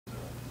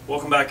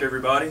Welcome back,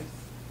 everybody.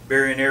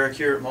 Barry and Eric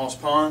here at Moss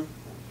Pond.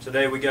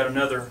 Today we got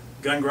another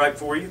gun gripe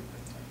for you,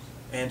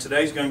 and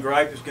today's gun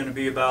gripe is going to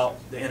be about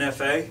the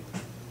NFA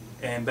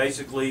and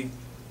basically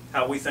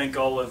how we think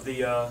all of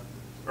the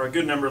or a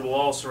good number of the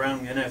laws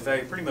surrounding the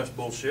NFA are pretty much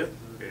bullshit.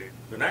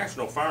 The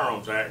National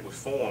Firearms Act was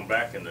formed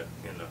back in the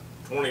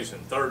 20s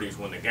and 30s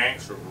when the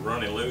gangsters were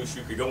running loose.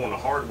 You could go in a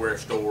hardware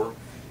store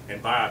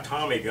and buy a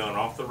Tommy gun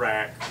off the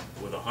rack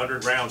with a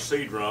 100-round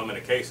C-drum and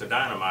a case of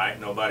dynamite.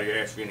 Nobody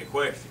asked you any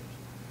questions.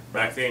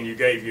 Back then you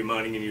gave your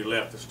money and you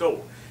left the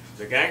store.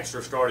 The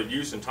gangsters started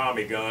using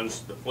Tommy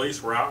guns. The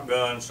police were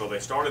outgunned, so they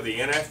started the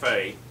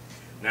NFA,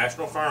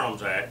 National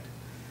Firearms Act,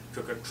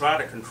 to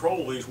try to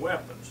control these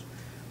weapons.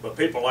 But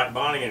people like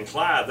Bonnie and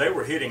Clyde, they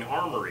were hitting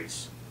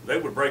armories. They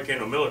would break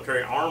into a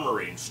military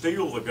armory and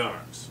steal the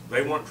guns.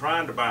 They weren't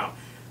trying to buy them.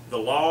 The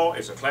law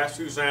is a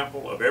classic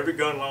example of every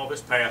gun law that's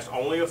passed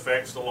only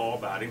affects the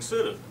law-abiding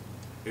citizen.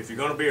 If you're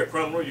going to be a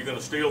criminal, you're going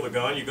to steal the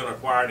gun, you're going to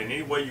acquire it in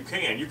any way you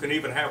can. You can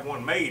even have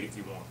one made if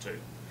you want to.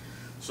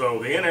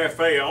 So the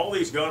NFA, all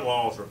these gun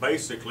laws are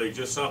basically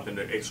just something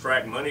to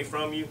extract money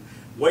from you.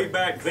 Way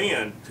back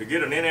then, to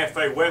get an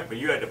NFA weapon,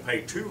 you had to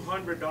pay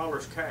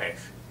 $200 cash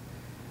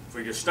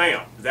for your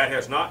stamp. That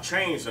has not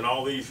changed in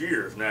all these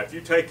years. Now, if you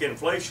take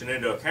inflation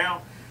into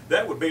account,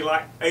 that would be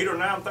like $8,000 or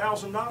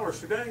 $9,000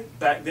 today.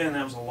 Back then,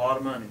 that was a lot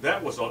of money.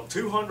 That was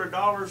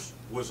 $200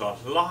 was a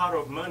lot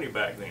of money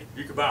back then.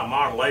 You could buy a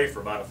Model A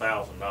for about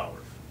 $1,000.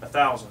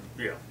 $1,000.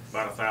 Yeah,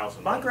 about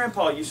 $1,000. My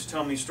grandpa used to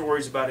tell me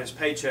stories about his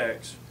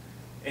paychecks,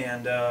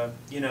 and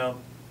you know,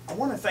 I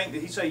want to think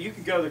that he'd say you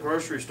could go to the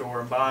grocery store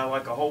and buy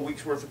like a whole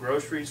week's worth of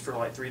groceries for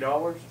like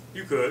 $3.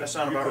 You could. That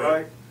sound about could.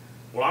 right?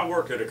 Well, I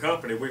worked at a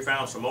company. We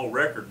found some old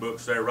record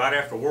books there. Right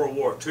after World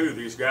War II,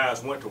 these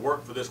guys went to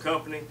work for this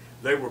company.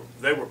 They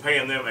were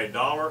paying them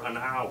 $1 an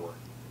hour.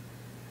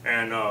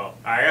 And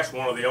I asked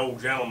one of the old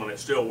gentlemen that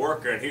still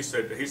worked there, and he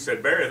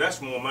said, Barry,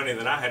 that's more money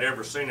than I had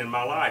ever seen in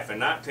my life. In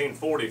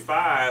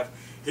 1945,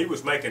 he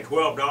was making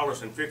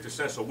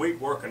 $12.50 a week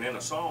working in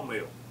a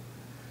sawmill.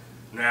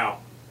 Now,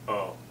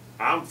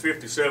 I'm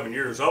 57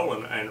 years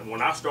old, and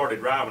when I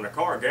started driving a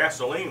car,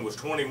 gasoline was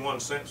 21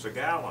 cents a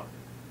gallon.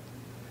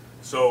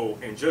 So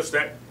in just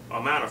that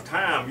amount of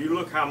time, you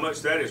look how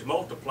much that is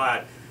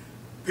multiplied.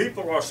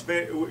 People are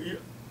spending,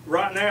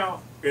 right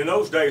now, in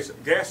those days,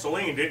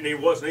 gasoline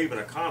wasn't even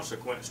a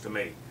consequence to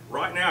me.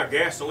 Right now,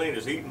 gasoline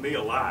is eating me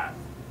alive.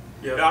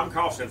 Yeah. I'm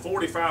costing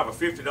 $45 or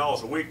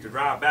 $50 a week to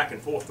drive back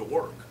and forth to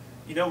work.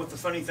 You know what the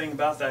funny thing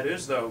about that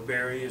is, though,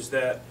 Barry, is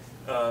that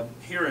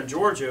here in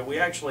Georgia, we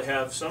actually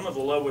have some of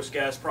the lowest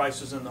gas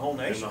prices in the whole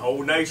nation. In the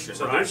whole nation,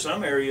 so right? There's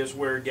some areas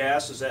where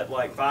gas is at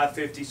like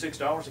 $5.50,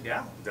 $6 a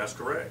gallon. That's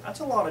correct.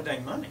 That's a lot of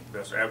dang money.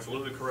 That's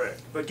absolutely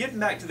correct. But getting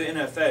back to the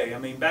NFA, I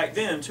mean, back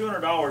then,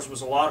 $200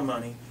 was a lot of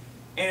money.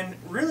 And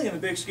really, in the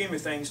big scheme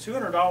of things,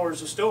 $200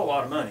 is still a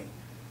lot of money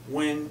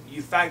when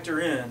you factor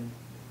in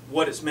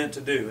what it's meant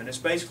to do. And it's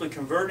basically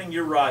converting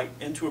your right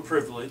into a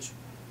privilege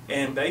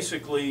and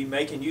basically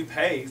making you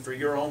pay for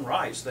your own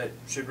rights that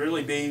should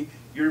really be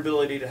your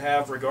ability to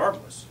have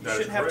regardless. You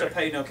shouldn't have to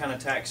pay no kind of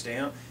tax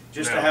stamp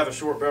just to have a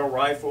short barrel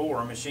rifle or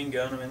a machine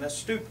gun. I mean, that's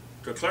stupid.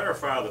 To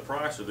clarify the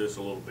price of this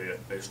a little bit,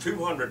 it's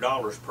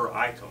 $200 per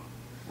item.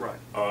 Right.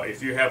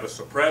 If you have a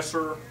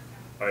suppressor,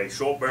 a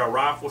short barrel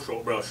rifle,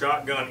 short barrel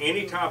shotgun,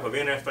 any type of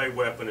NFA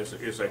weapon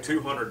is a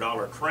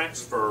 $200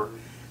 transfer,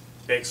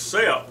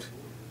 except,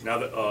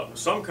 now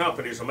some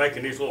companies are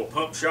making these little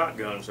pump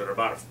shotguns that are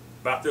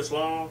about this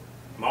long.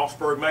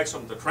 Mossberg makes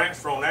them. The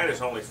transfer on that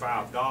is only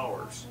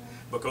 $5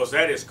 because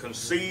that is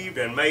conceived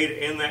and made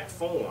in that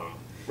form.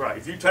 Right.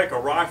 If you take a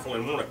rifle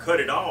and want to cut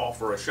it off,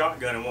 or a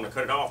shotgun and want to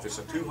cut it off, it's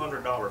a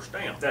 $200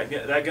 stamp.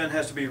 That gun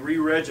has to be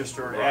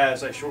re-registered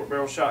as a short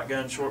barrel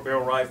shotgun, short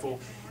barrel rifle.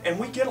 And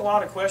we get a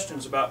lot of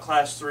questions about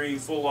Class 3,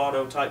 full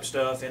auto type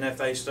stuff,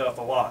 NFA stuff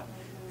a lot.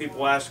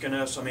 People asking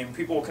us, I mean,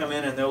 people will come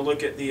in and they'll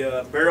look at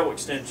the barrel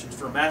extensions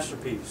for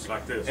Masterpiece.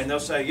 Like this. And they'll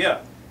say,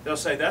 yeah, they'll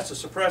say that's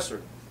a suppressor.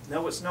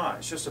 No, it's not.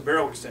 It's just a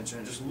barrel extension.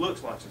 It just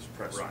looks like a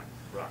suppressor. Right,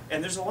 right.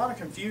 And there's a lot of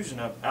confusion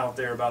out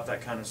there about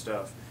that kind of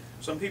stuff.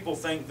 Some people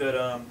think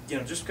that, you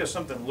know, just because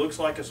something looks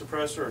like a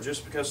suppressor or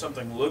just because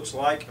something looks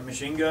like a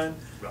machine gun,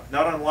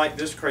 not unlike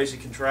this crazy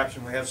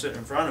contraption we have sitting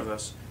in front of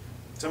us,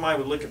 somebody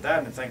would look at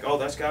that and think, oh,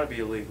 that's got to be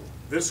illegal.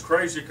 This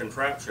crazy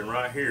contraption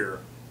right here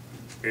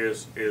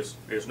is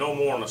no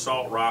more an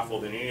assault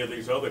rifle than any of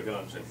these other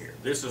guns in here.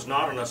 This is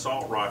not an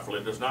assault rifle.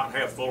 It does not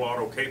have full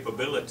auto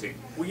capability.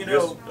 Well, you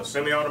know, a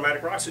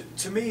semi-automatic rifle.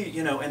 To me,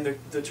 you know, and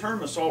the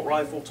term assault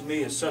rifle to me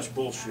is such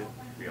bullshit.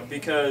 Yeah.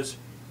 Because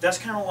that's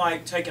kind of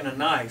like taking a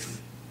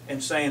knife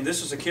and saying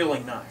this is a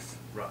killing knife.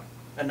 Right.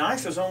 A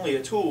knife is only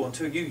a tool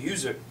until you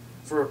use it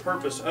for a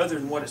purpose other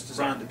than what it's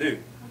designed to do.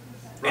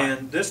 Right.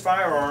 And this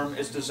firearm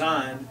is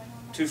designed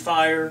to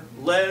fire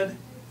lead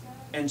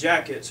and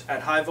jackets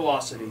at high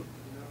velocity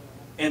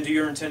into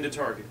your intended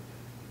target.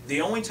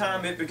 The only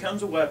time it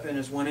becomes a weapon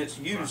is when it's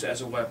used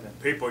as a weapon.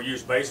 People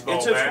use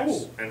baseball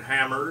bats and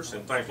hammers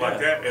and things like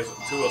that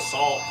to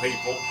assault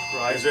people.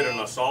 Right. Is it an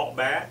assault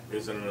bat?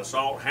 Is it an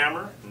assault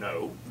hammer?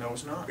 No. No,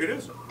 it's not. It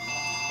isn't.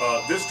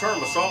 This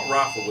term assault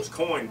rifle was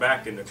coined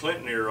back in the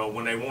Clinton era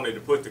when they wanted to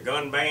put the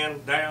gun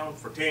ban down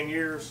for 10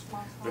 years,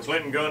 the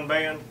Clinton gun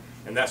ban,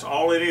 and that's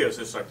all it is.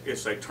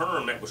 It's a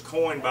term that was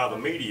coined by the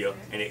media,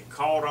 and it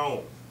caught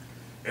on.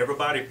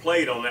 Everybody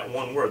played on that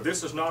one word.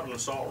 This is not an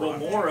assault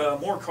rifle. Well,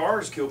 more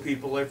cars kill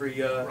people every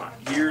year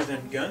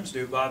than guns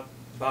do by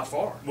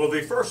far. Well,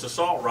 the first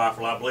assault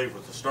rifle, I believe,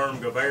 was the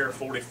Sturmgewehr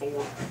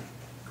 44,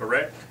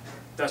 correct?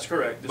 That's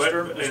correct.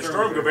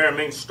 Sturmgewehr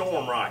means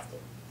storm rifle.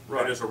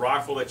 Right. It is a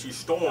rifle that you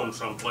storm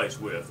someplace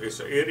with.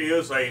 It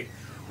is a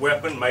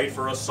weapon made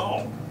for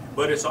assault,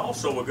 but it's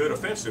also a good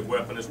offensive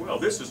weapon as well.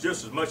 This is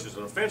just as much as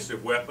an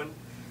offensive weapon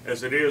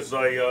as it is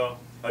a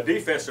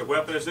defensive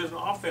weapon as it is an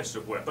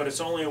offensive weapon. But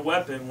it's only a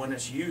weapon when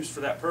it's used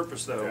for that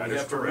purpose, though. That you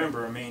is have to correct.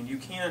 remember. I mean, you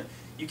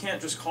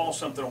can't just call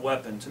something a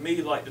weapon. To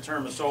me, like the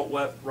term assault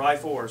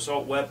rifle or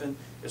assault weapon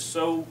is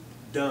so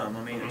dumb.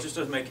 I mean, it just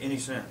doesn't make any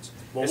sense.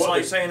 Well, it's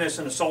like saying it's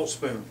an assault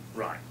spoon.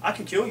 Right. I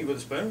could kill you with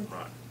a spoon.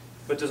 Right.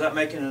 But does that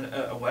make it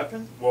a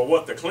weapon? Well,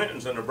 what the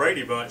Clintons and the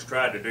Brady Bunch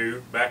tried to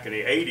do back in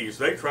the 80s,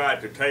 they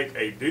tried to take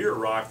a deer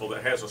rifle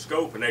that has a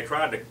scope, and they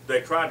tried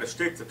to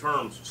stick the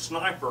term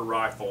sniper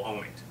rifle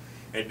on it.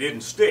 It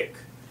didn't stick,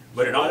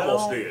 but it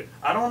almost did.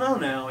 I don't know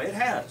now. It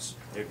has.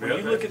 When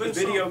you look at the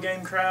video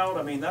game crowd,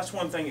 I mean, that's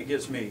one thing that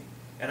gets me.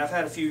 And I've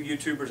had a few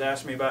YouTubers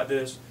ask me about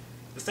this.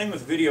 The thing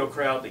with the video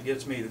crowd that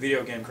gets me, the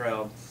video game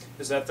crowd,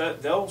 is that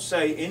they'll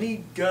say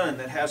any gun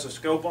that has a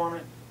scope on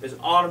it is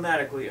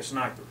automatically a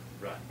sniper.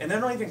 Right. And they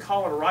don't even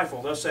call it a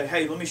rifle. They'll say,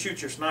 hey, let me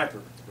shoot your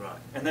sniper. Right.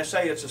 And they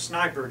say it's a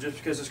sniper just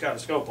because it's got a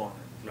scope on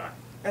it. Right.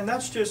 And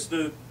that's just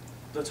the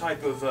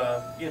type of,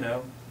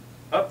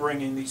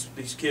 upbringing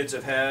these kids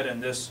have had,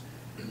 and this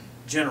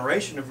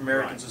generation of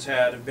Americans has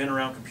had, have been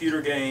around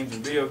computer games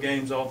and video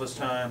games all this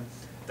time.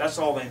 That's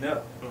all they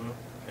know.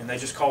 And they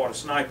just call it a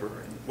sniper.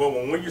 Well,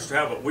 when we used to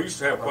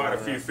have quite a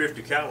few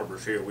 50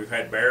 calibers here. We've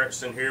had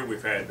Barretts in here.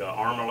 We've had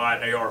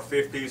Armalite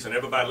AR-50s, and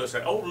everybody looks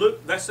at, oh,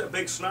 look, that's that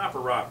big sniper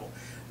rifle.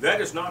 That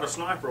is not a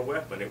sniper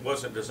weapon. It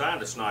wasn't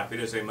designed to snipe.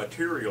 It is a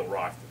material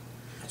rifle.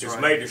 It's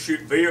made to shoot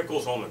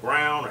vehicles on the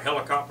ground or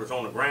helicopters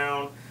on the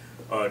ground,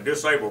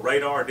 disable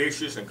radar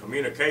dishes and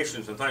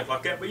communications and things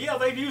like that. But yeah,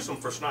 they'd use them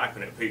for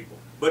sniping at people.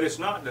 But it's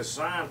not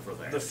designed for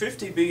that. The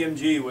 50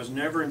 BMG was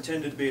never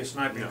intended to be a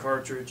sniping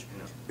cartridge.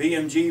 No.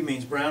 BMG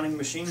means Browning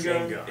machine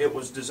gun. It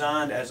was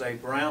designed as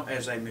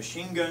a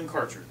machine gun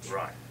cartridge.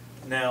 Right.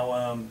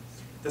 Now,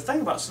 the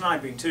thing about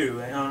sniping too,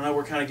 and I know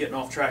we're kind of getting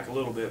off track a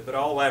little bit, but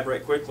I'll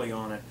elaborate quickly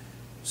on it.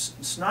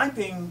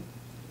 Sniping,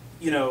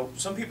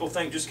 some people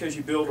think just because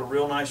you build a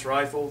real nice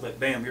rifle that,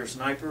 bam, you're a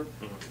sniper.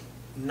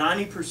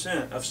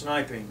 90% of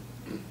sniping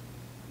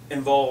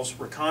involves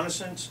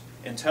reconnaissance,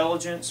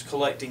 intelligence,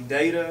 collecting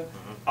data,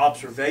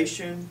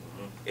 observation.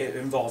 It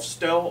involves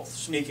stealth,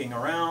 sneaking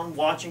around,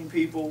 watching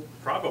people.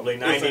 Probably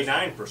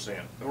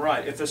 99%.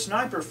 Right. If a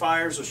sniper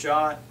fires a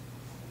shot,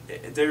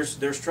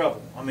 there's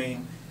trouble. I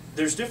mean,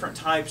 there's different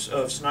types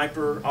of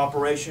sniper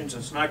operations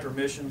and sniper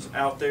missions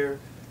out there,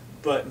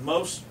 but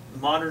most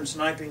modern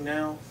sniping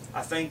now,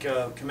 I think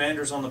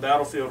commanders on the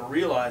battlefield are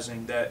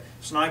realizing that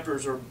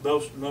snipers are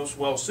most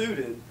well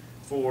suited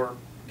for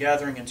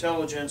gathering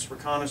intelligence,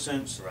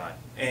 reconnaissance,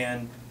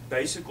 and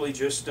basically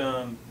just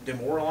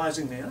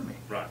demoralizing the enemy.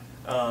 Right.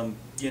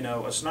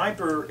 A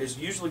sniper is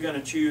usually going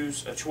to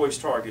choose a choice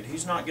target.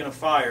 He's not going to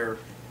fire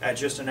at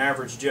just an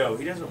average Joe.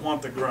 He doesn't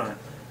want the grunt.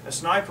 A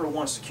sniper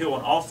wants to kill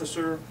an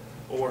officer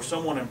or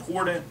someone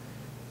important.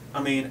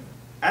 I mean,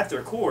 at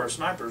their core, a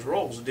sniper's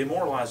role is to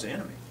demoralize the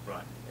enemy.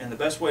 Right. And the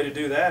best way to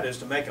do that is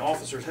to make an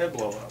officer's head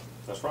blow up.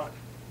 That's right.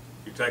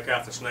 You take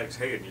out the snake's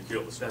head and you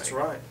kill the snake. That's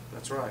right.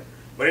 That's right.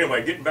 But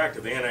anyway, getting back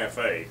to the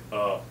NFA,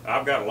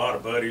 I've got a lot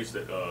of buddies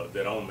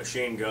that own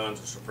machine guns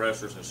and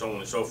suppressors and so on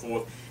and so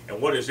forth.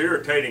 And what is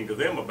irritating to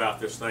them about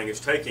this thing is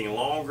taking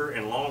longer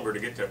and longer to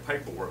get their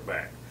paperwork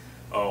back.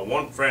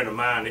 One friend of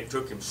mine, it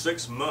took him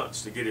 6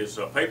 months to get his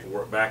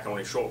paperwork back on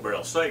his short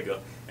barrel Sega,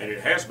 and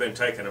it has been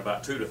taking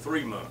about 2 to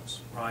 3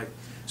 months. Right.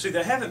 See,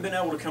 they haven't been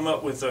able to come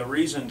up with a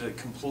reason to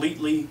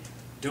completely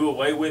do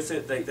away with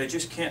it. They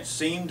just can't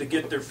seem to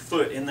get their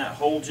foot in that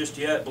hole just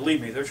yet.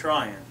 Believe me, they're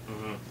trying.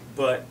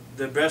 But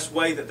the best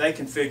way that they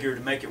can figure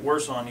to make it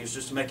worse on you is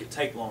just to make it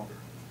take longer.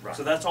 Right.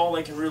 So that's all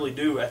they can really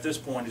do at this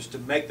point, is to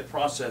make the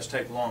process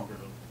take longer.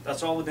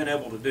 That's all they've been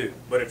able to do.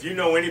 But if you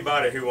know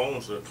anybody who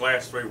owns a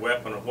Class 3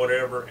 weapon or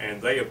whatever,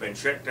 and they have been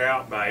checked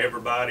out by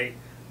everybody,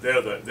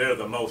 they're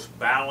the most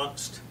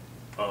balanced,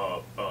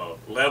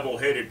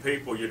 level-headed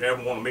people you'd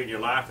ever want to meet in your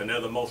life, and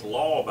they're the most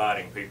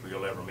law-abiding people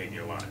you'll ever meet in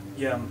your life.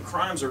 Yeah,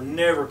 crimes are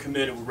never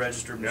committed with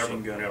registered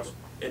machine guns. Never.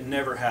 It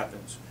never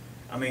happens.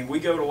 I mean, we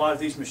go to a lot of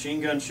these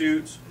machine gun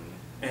shoots,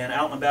 and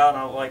out and about,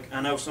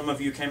 I know some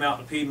of you came out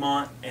to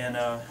Piedmont and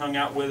hung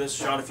out with us,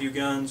 shot a few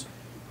guns,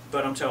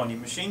 but I'm telling you,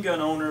 machine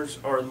gun owners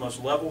are the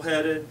most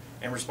level-headed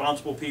and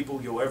responsible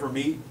people you'll ever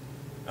meet.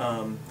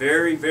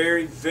 Very,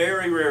 very,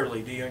 very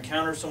rarely do you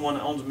encounter someone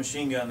that owns a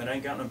machine gun that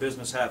ain't got no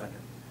business having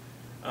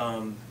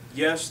it.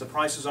 Yes, the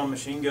prices on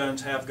machine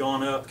guns have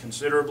gone up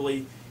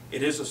considerably.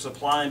 It is a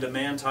supply and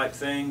demand type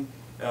thing.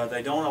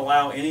 They don't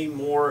allow any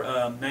more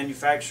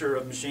manufacture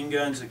of machine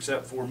guns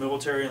except for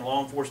military and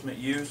law enforcement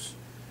use.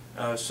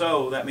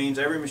 So that means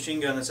every machine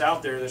gun that's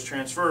out there that's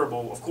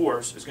transferable, of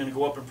course, is going to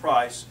go up in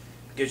price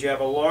because you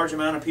have a large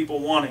amount of people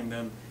wanting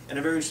them and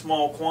a very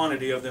small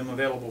quantity of them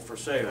available for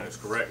sale. That's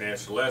correct, and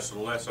it's less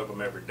and less of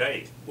them every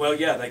day. Well,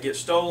 yeah, they get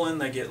stolen,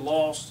 they get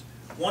lost.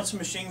 Once a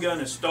machine gun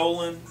is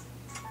stolen,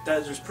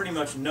 there's pretty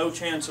much no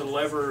chance it'll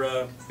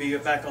ever be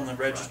back on the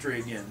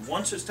registry again.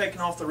 Once it's taken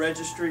off the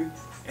registry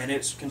and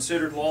it's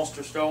considered lost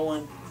or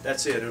stolen,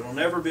 that's it. It'll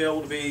never be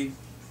able to be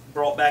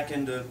brought back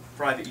into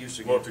private use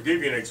again. Well, to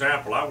give you an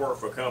example, I worked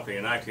for a company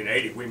in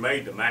 1980. We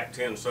made the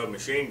MAC-10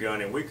 submachine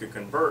gun, and we could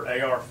convert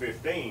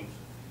AR-15s.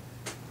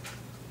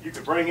 You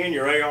could bring in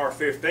your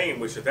AR-15,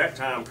 which at that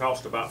time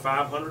cost about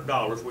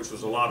 $500, which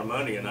was a lot of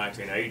money in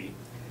 1980.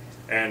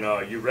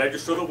 And you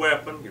register the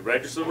weapon, you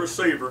register the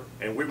receiver,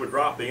 and we would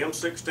drop the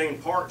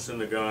M16 parts in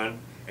the gun,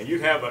 and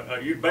you'd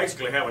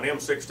basically have an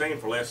M16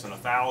 for less than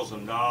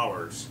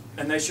 $1,000.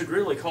 And they should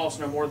really cost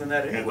no more than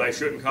that anyway. And they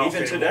shouldn't cost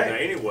even any more than today.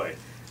 that anyway.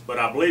 But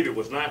I believe it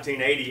was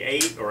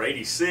 1988 or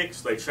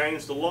 86, they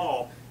changed the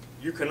law.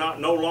 You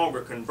cannot no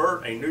longer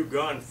convert a new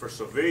gun for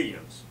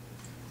civilians.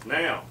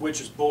 Now,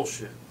 Which is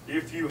bullshit.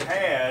 if you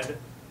had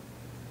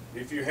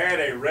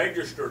a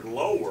registered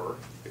lower,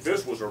 if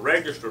this was a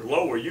registered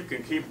lower, you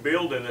can keep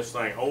building this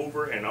thing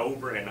over and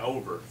over and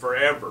over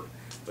forever.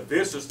 But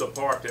this is the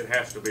part that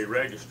has to be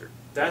registered.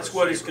 That's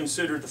what is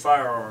considered the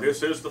firearm.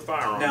 This is the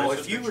firearm. Now,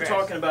 This if is you the were chassis.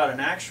 talking about an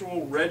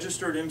actual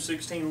registered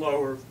M16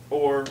 lower,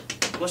 or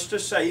let's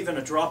just say even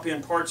a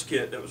drop-in parts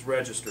kit that was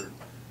registered,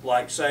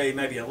 like say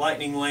maybe a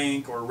Lightning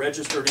Link or a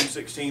registered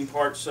M16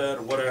 parts set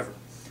or whatever,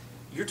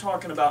 you're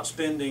talking about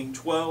spending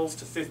 $12,000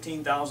 to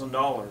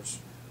 $15,000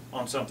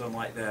 on something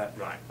like that.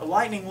 Right. A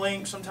Lightning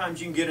Link,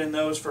 sometimes you can get in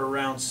those for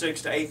around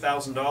 $6,000 to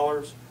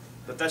 $8,000,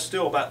 but that's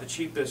still about the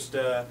cheapest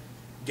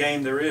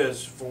game there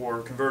is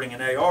for converting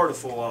an AR to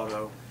full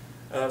auto.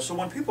 So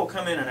when people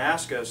come in and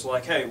ask us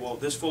like, hey, well,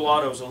 this full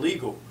auto is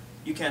illegal,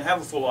 you can't have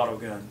a full auto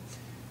gun.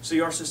 See,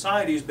 our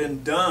society has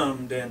been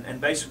dumbed and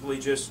basically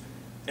just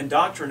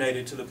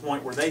indoctrinated to the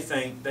point where they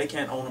think they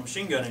can't own a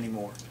machine gun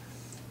anymore.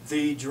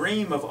 The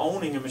dream of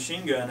owning a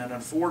machine gun at an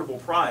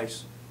affordable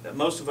price that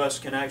most of us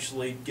can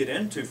actually get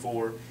into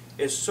for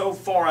is so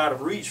far out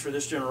of reach for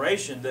this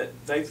generation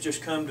that they've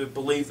just come to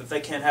believe that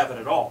they can't have it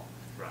at all.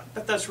 Right.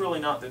 But that's really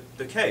not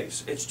the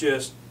case. It's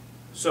just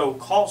so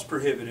cost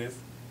prohibitive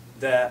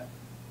that,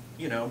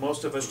 you know,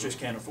 most of us just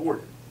can't afford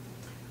it.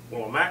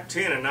 Well, a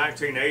MAC-10 in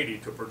 1980,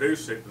 to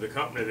produce it, the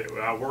company that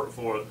I worked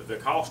for, the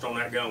cost on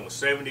that gun was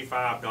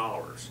 $75.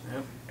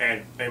 Yep.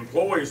 And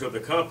employees of the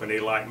company,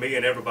 like me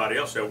and everybody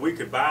else, said we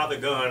could buy the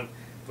gun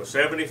for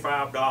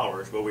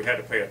 $75, but we had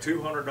to pay a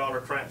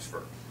 $200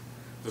 transfer.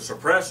 The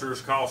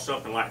suppressors cost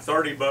something like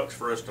 $30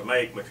 for us to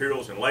make,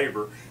 materials and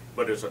labor,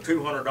 but it's a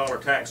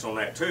 $200 tax on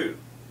that too.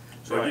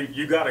 So Right.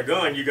 you got a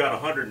gun, you got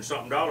 $100 and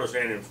something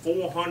in, and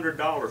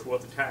 $400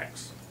 worth of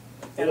tax.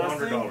 And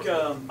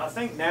I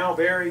think now,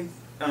 Barry,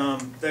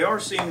 they are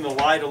seeing the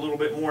light a little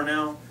bit more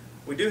now.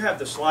 We do have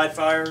the slide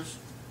fires,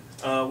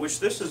 which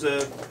this is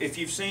if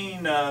you've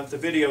seen the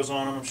videos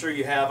on them, I'm sure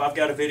you have. I've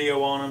got a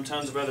video on them,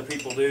 tons of other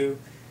people do.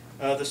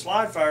 The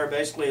slide fire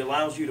basically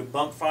allows you to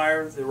bump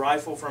fire the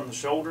rifle from the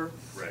shoulder.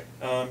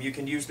 Right. You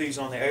can use these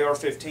on the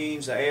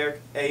AR-15s, the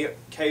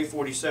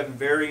AK-47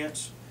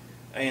 variants,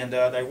 and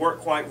they work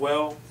quite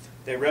well.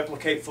 They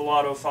replicate full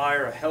auto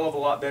fire a hell of a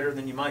lot better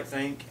than you might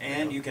think,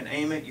 and you can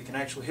aim it, you can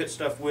actually hit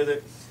stuff with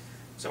it.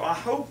 So I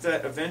hope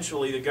that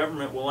eventually the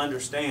government will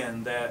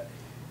understand that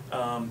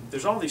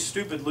there's all these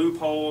stupid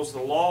loopholes.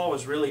 The law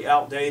is really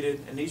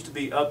outdated. It needs to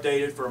be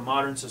updated for a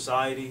modern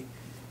society.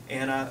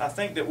 And I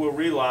think that we'll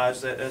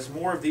realize that as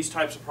more of these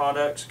types of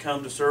products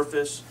come to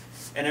surface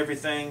and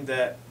everything,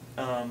 that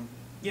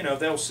you know,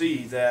 they'll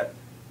see that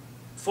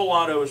full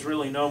auto is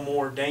really no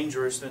more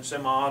dangerous than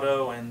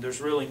semi-auto, and there's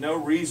really no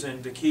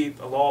reason to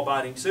keep a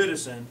law-abiding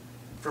citizen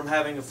from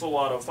having a full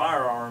auto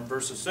firearm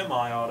versus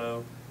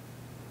semi-auto,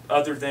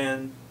 other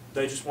than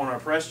they just want to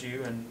oppress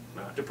you and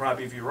deprive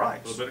you of your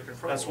rights. A little bit of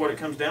control. That's what it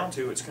comes down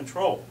to. It's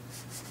control.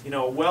 You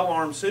know, a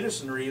well-armed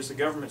citizenry is the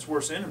government's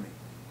worst enemy.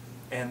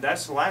 And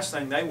that's the last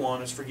thing they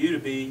want, is for you to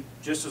be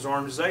just as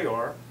armed as they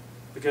are,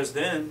 because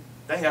then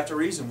they have to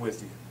reason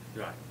with you.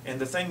 Right. And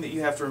the thing that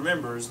you have to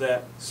remember is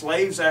that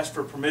slaves ask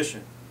for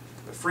permission,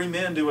 but free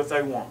men do what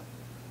they want.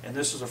 And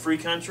this is a free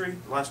country.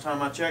 Last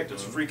time I checked,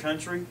 it's a free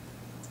country.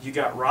 You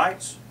got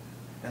rights.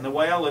 And the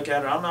way I look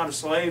at it, I'm not a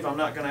slave. I'm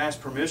not going to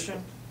ask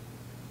permission.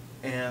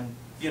 And,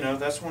 you know,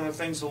 that's one of the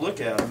things to look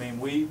at. I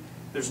mean,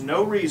 there's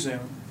no reason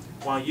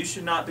why you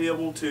should not be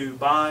able to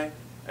buy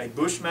a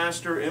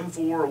Bushmaster M4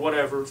 or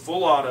whatever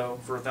full auto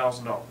for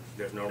 $1,000.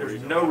 There's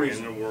no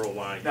reason in the world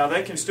why. Now,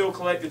 they can still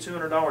collect the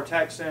 $200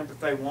 tax stamp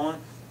if they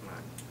want.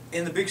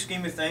 In the big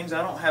scheme of things,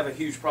 I don't have a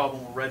huge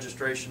problem with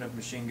registration of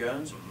machine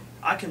guns.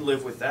 I can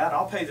live with that.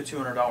 I'll pay the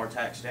 $200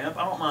 tax stamp.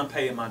 I don't mind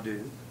paying my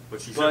due.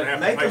 But you shouldn't have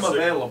make to pay them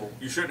available.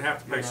 You shouldn't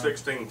have to pay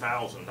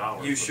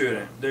 $16,000. You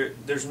shouldn't.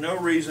 There's no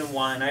reason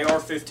why an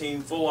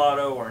AR-15 full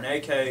auto or an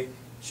AK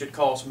should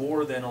cost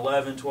more than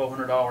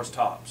 $1,100-$1,200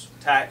 tops,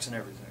 tax and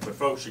everything. But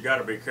folks, you got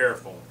to be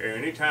careful.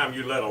 Anytime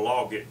you let a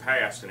law get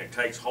passed and it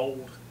takes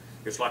hold,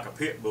 it's like a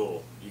pit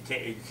bull. You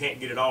can't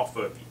get it off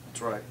of you.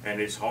 That's right. And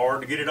it's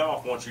hard to get it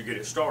off once you get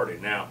it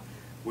started. Now,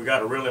 we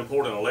got a real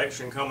important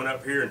election coming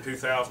up here in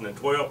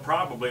 2012,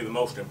 probably the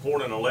most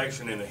important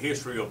election in the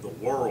history of the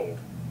world.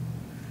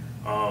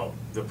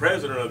 The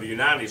President of the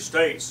United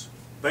States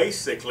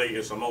basically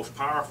is the most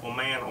powerful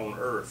man on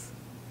earth.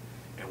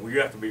 And we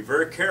have to be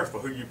very careful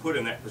who you put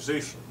in that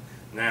position.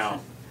 Now,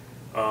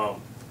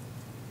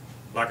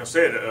 like I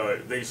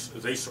said,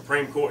 these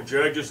Supreme Court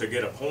judges that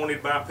get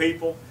appointed by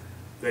people,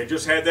 they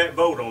just had that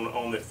vote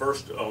on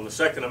the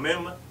Second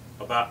Amendment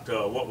about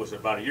what was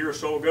it, about a year or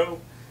so ago.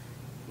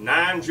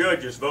 9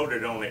 judges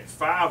voted on it.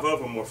 5 of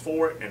them were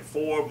for it, and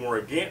 4 of them were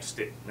against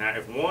it. Now,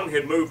 if one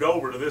had moved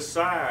over to this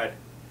side,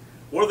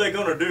 what are they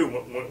going to do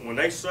when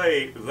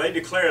they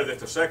declare that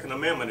the Second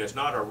Amendment is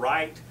not a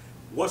right?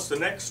 What's the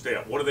next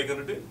step? What are they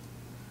going to do?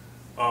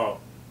 Are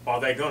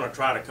they going to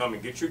try to come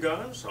and get your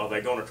guns? Are they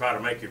going to try to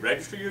make you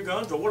register your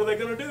guns? Or what are they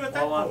going to do at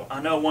that point?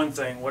 I know one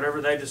thing.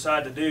 Whatever they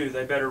decide to do,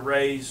 they better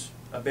raise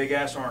a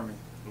big-ass army.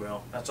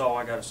 Well, that's all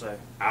I got to say.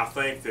 I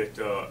think that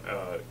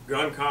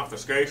gun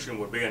confiscation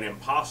would be an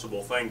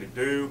impossible thing to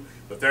do.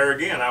 But there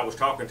again, I was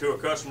talking to a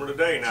customer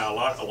today. Now, a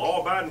lot of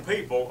law-abiding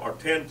people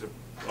tend to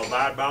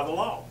abide by the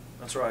law.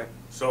 That's right.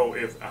 So,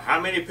 how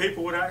many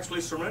people would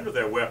actually surrender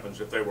their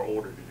weapons if they were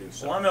ordered to do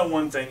so? Well, I know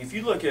one thing. If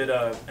you look at,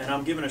 and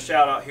I'm giving a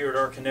shout out here at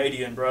our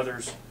Canadian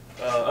brothers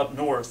up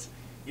north.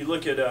 You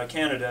look at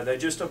Canada. They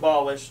just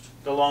abolished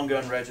the long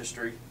gun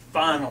registry.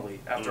 Finally,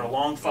 after a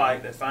long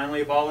fight, they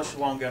finally abolished the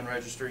long gun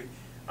registry.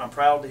 I'm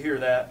proud to hear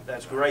that.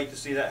 That's great to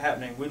see that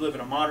happening. We live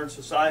in a modern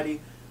society,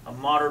 a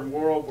modern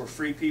world where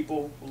free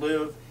people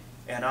live,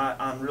 and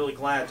I'm really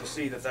glad to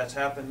see that that's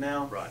happened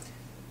now. Right.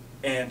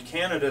 And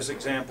Canada's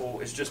example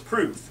is just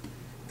proof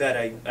that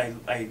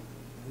a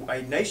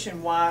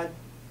nationwide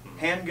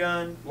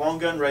handgun, long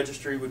gun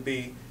registry would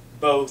be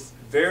both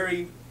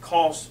very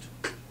high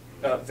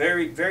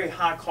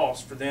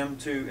cost for them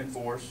to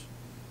enforce,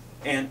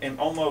 and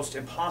almost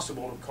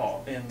impossible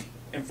to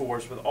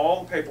enforce with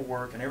all the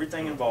paperwork and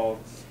everything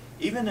involved.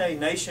 Even a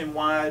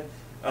nationwide,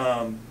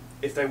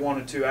 if they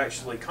wanted to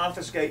actually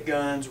confiscate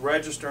guns,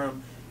 register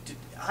them,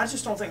 I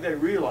just don't think they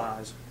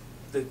realize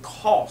the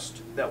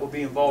cost that would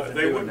be involved in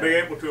doing that. They wouldn't be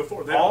able to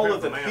afford that. All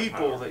of the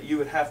people that you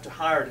would have to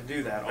hire to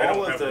do that.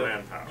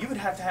 You would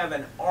have to have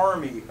an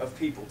army of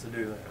people to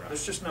do that. Right.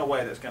 There's just no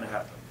way that's going to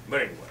happen.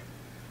 But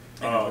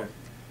anyway.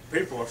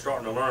 People are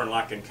starting to learn,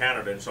 like in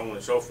Canada and so on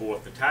and so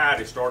forth, the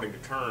tide is starting to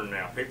turn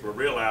now. People are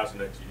realizing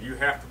that you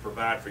have to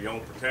provide for your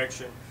own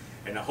protection,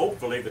 and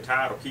hopefully the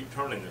tide will keep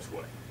turning this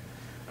way.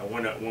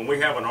 When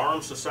we have an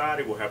armed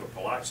society, we'll have a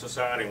polite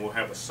society, and we'll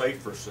have a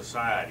safer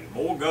society.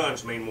 More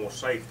guns mean more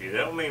safety.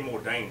 That don't mean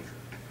more danger.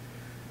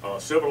 A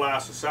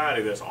civilized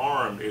society that's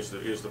armed is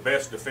the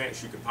best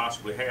defense you could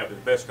possibly have, the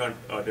best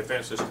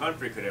defense this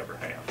country could ever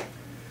have.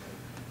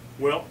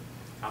 Well,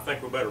 I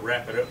think we better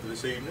wrap it up for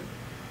this evening.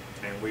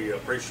 And we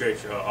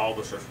appreciate all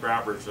the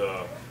subscribers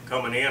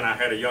coming in. I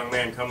had a young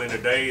man come in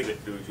today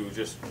who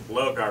just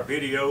loved our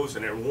videos,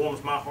 and it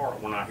warms my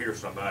heart when I hear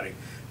somebody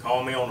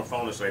call me on the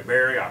phone and say,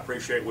 "Barry, I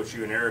appreciate what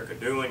you and Eric are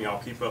doing.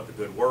 Y'all keep up the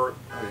good work."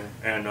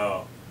 And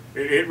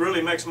it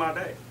really makes my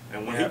day.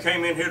 And when he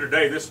came in here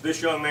today,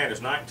 this young man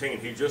is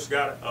 19. He just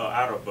got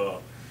out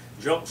of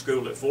jump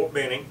school at Fort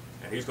Benning,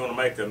 and he's going to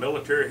make the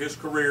military his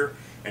career.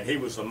 And he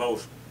was the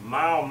most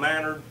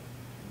mild-mannered,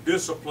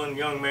 disciplined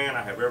young man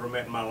I have ever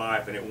met in my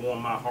life, and it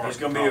warmed my heart. He's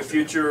going to be a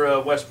future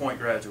West Point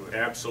graduate.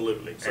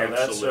 Absolutely. So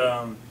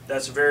absolutely.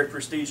 That's a very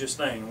prestigious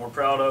thing. We're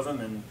proud of him,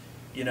 and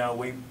you know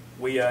we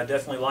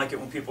definitely like it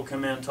when people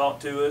come in and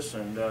talk to us,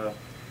 and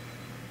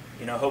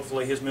you know,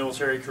 hopefully his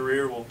military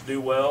career will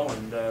do well,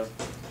 and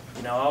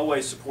you know, I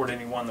always support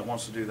anyone that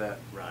wants to do that.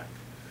 Right.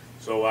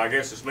 So I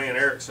guess it's me and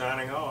Eric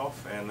signing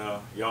off, and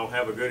y'all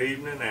have a good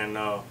evening, and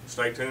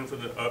stay tuned for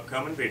the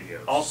upcoming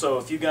videos. Also,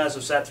 if you guys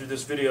have sat through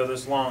this video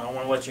this long, I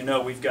want to let you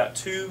know we've got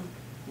 2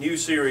 new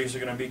series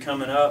that are going to be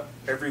coming up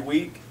every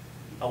week.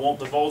 I won't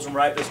divulge them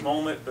right this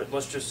moment, but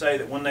let's just say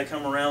that when they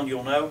come around,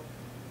 you'll know.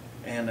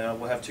 And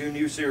we'll have 2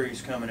 new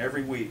series coming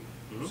every week.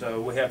 So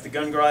we have the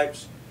Gun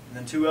Gripes and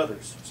then 2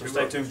 others. So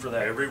stay tuned for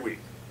that. Every week.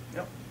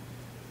 Yep.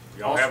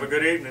 Y'all have a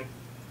good evening.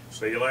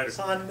 See you later.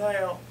 Signing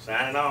out.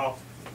 Signing off.